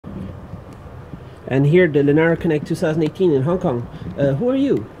and here at the Linaro Connect 2018 in Hong Kong. Who are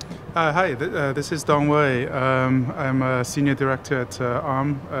you? Hi, this is Dong Wei. I'm a Senior Director at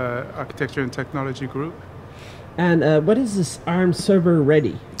Arm Architecture and Technology Group. And what is this Arm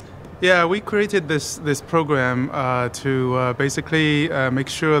ServerReady? Yeah, we created this program to basically make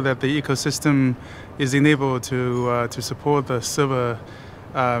sure that the ecosystem is enabled to support the server,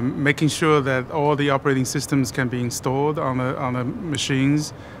 making sure that all the operating systems can be installed on the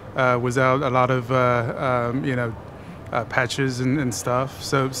machines without a lot of patches and stuff.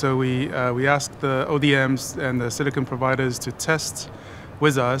 So we asked the ODMs and the silicon providers to test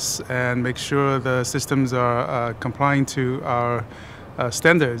with us and make sure the systems are complying to our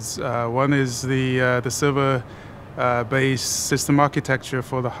standards. One is the server-based system architecture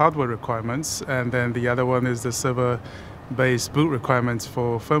for the hardware requirements, and then the other one is the server-based boot requirements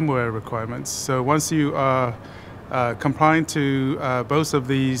for firmware requirements. So once you are compliant to both of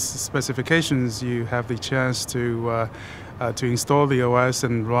these specifications, you have the chance to install the OS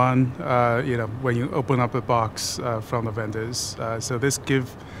and run, when you open up a box from the vendors. So this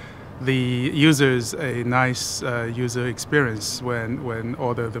gives the users a nice user experience when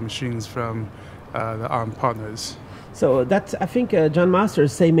order the machines from the ARM partners. So that's, I think John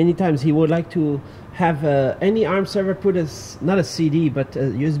Masters say many times he would like to have any ARM server put as not a CD but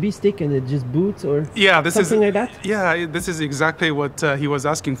a USB stick and it just boots or something like that? Yeah, this is exactly what he was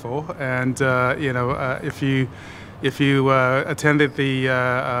asking for. And if you attended the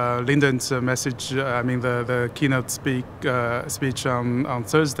Lyndon's message, the keynote speech on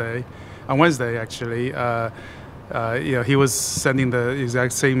Wednesday actually, he was sending the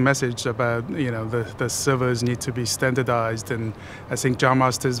exact same message about the servers need to be standardized, and I think John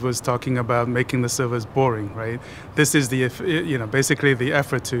Masters was talking about making the servers boring, right? This is the basically the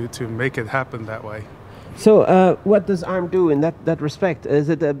effort to make it happen that way. So what does ARM do in that respect? Is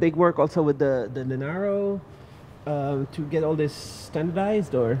it a big work also with the Linaro to get all this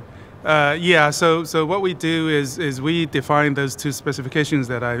standardized, or? So what we do is we define those two specifications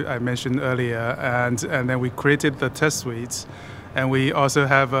that I mentioned earlier, and then we created the test suites, and we also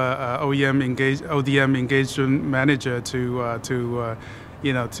have a ODM engagement manager to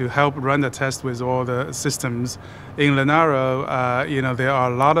help run the test with all the systems. In Linaro, there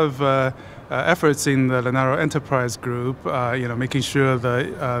are a lot of efforts in the Linaro Enterprise Group, making sure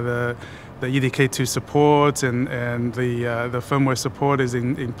the EDK2 support and the firmware support is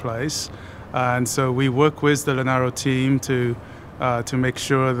in place, and so we work with the Linaro team to make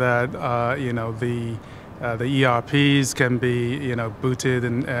sure that the ERPs can be booted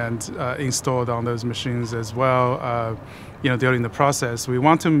and installed on those machines as well. During the process, we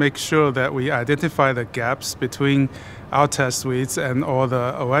want to make sure that we identify the gaps between our test suites and all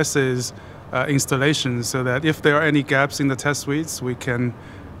the OS's installations, so that if there are any gaps in the test suites, we can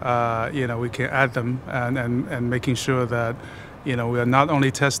add them, and making sure that we are not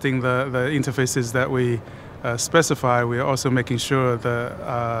only testing the interfaces that we specify, we are also making sure the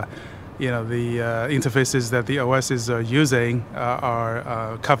interfaces that the OSs are using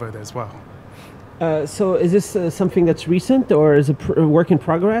are covered as well. So is this something that's recent, or is it a work in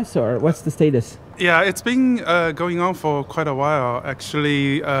progress, or what's the status? Yeah, it's been going on for quite a while.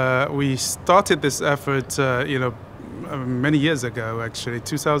 Actually, we started this effort, many years ago, actually,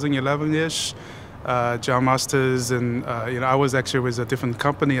 2011-ish. John Masters and I was actually with a different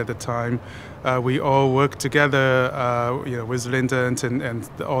company at the time. We all worked together, with Lyndon and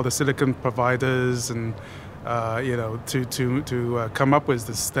all the silicon providers, and to come up with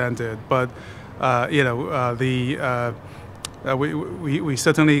the standard. But we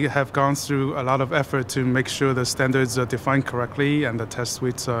certainly have gone through a lot of effort to make sure the standards are defined correctly and the test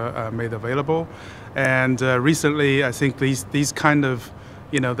suites are made available. And recently, I think these kind of,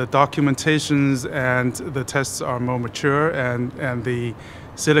 the documentations and the tests are more mature, and the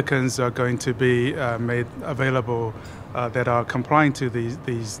silicons are going to be made available that are complying to these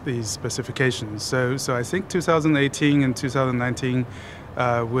specifications. So I think 2018 and 2019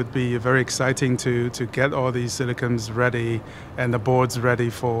 would be very exciting to get all these silicons ready and the boards ready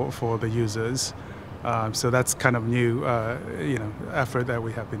for the users. So that's kind of new effort that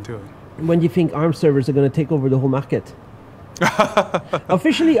we have been doing. When do you think ARM servers are going to take over the whole market?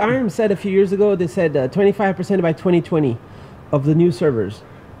 Officially, ARM said a few years ago, they said 25% by 2020 of the new servers.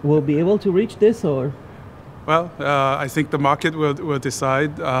 Will be able to reach this, or? Well, I think the market will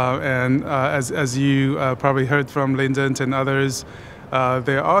decide, and as you probably heard from Lyndon and others,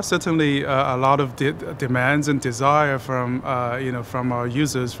 there are certainly a lot of demands and desire from our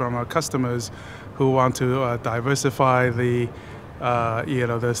users, from our customers, who want to diversify the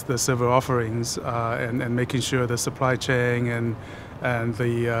server offerings, and making sure the supply chain and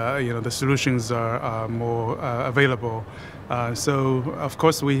the solutions are more available. So of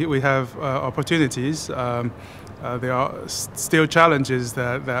course we have opportunities. There are still challenges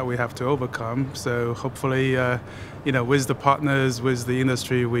that we have to overcome. So hopefully, with the partners, with the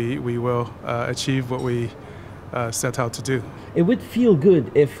industry, we will achieve what we set out to do. It would feel good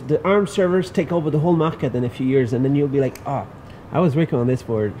if the ARM servers take over the whole market in a few years, and then you'll be like, I was working on this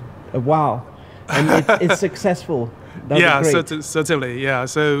for a while, and it's successful. Yeah, certainly. Yeah.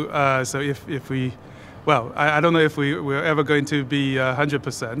 So if we, well, I don't know if we're ever going to be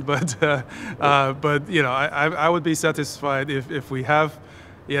 100%, but I would be satisfied if we have,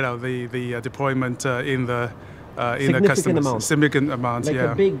 the deployment in the customers, significant amount, like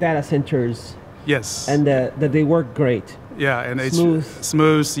the big data centers. Yes. And that they work great. Yeah, and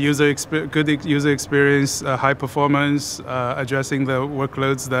smooth good user experience, high performance, addressing the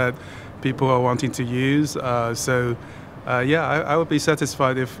workloads that people are wanting to use. I would be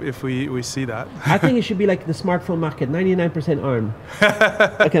satisfied if we see that. I think it should be like the smartphone market, 99% ARM.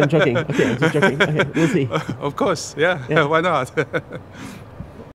 Okay, I'm joking. Okay, I'm just joking. Okay, we'll see. Of course, yeah. Why not?